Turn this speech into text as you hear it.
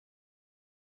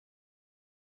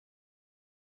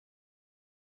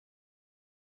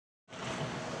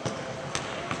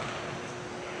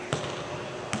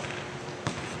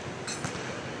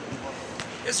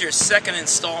This is your second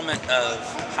installment of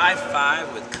High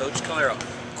Five with Coach Callero.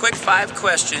 Quick 5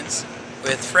 questions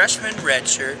with freshman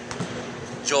redshirt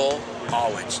Joel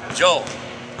Awich. Joel,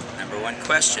 number 1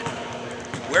 question.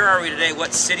 Where are we today?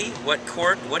 What city? What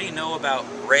court? What do you know about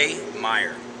Ray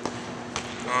Meyer?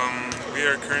 We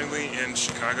are currently in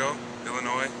Chicago,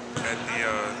 Illinois, at the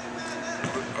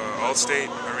Allstate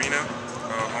Arena,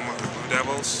 home of the Blue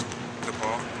Devils,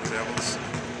 Blue Devils,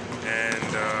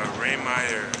 and Ray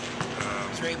Meyer.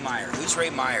 Who's Ray Meyer? Who's Ray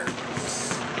Meyer?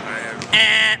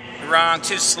 I Wrong,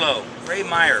 too slow. Ray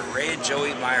Meyer, Ray and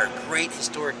Joey Meyer, great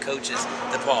historic coaches,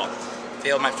 DePaul.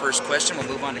 Failed my first question. We'll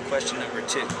move on to question number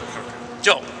 2.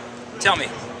 Joel, tell me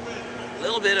a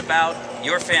little bit about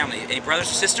your family. Any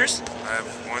brothers or sisters? I have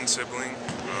one sibling,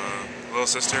 little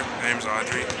sister. Her name's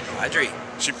Audrey. Audrey.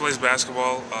 She plays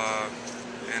basketball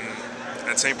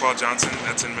at St. Paul Johnson.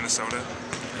 That's in Minnesota.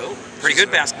 Oh, pretty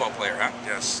good basketball player, huh?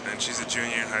 Yes, and she's a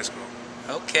junior in high school.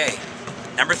 Okay.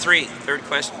 Number 3, third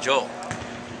question. Joel,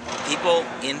 people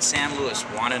in San Luis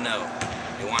want to know.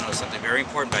 They want to know something very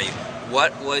important about you.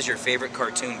 What was your favorite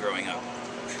cartoon growing up?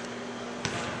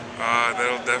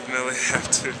 That'll definitely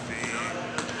have to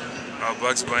be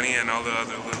Bugs Bunny and all the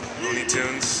other Looney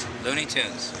Tunes. Looney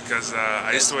Tunes. Because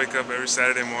I used to wake up every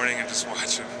Saturday morning and just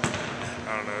watch them.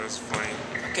 I don't know, it was funny.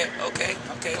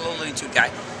 Okay, a little Looney Tune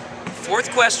guy.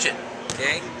 4th question,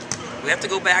 okay? We have to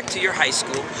go back to your high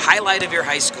school. Highlight of your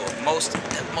high school. Most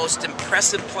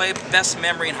impressive play, best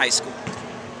memory in high school.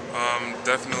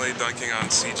 Definitely dunking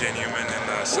on C.J. Newman in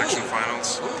the section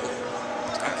finals. Ooh.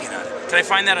 Dunking on it. Can I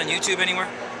find that on YouTube anywhere?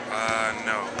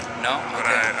 No. No? But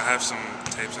Okay. I have some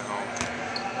tapes at home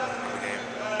of the game.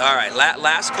 All right,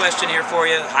 last question here for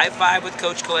you. High Five with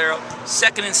Coach Callero.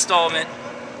 2nd installment.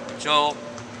 Joel,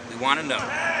 we want to know.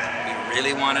 We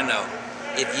really want to know.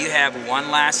 If you have one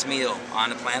last meal on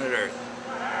the planet Earth,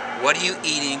 what are you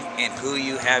eating and who are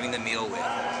you having the meal with?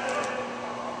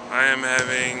 I am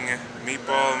having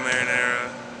meatball marinara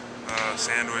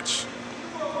sandwich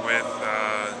with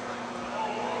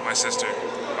my sister,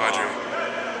 Audrey.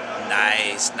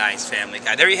 Nice family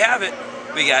guy. There you have it.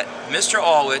 We got Mr.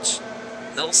 Awich,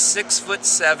 little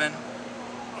 6'7".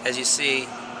 As you see,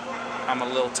 I'm a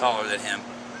little taller than him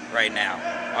right now.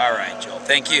 All right, Joel.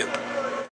 Thank you.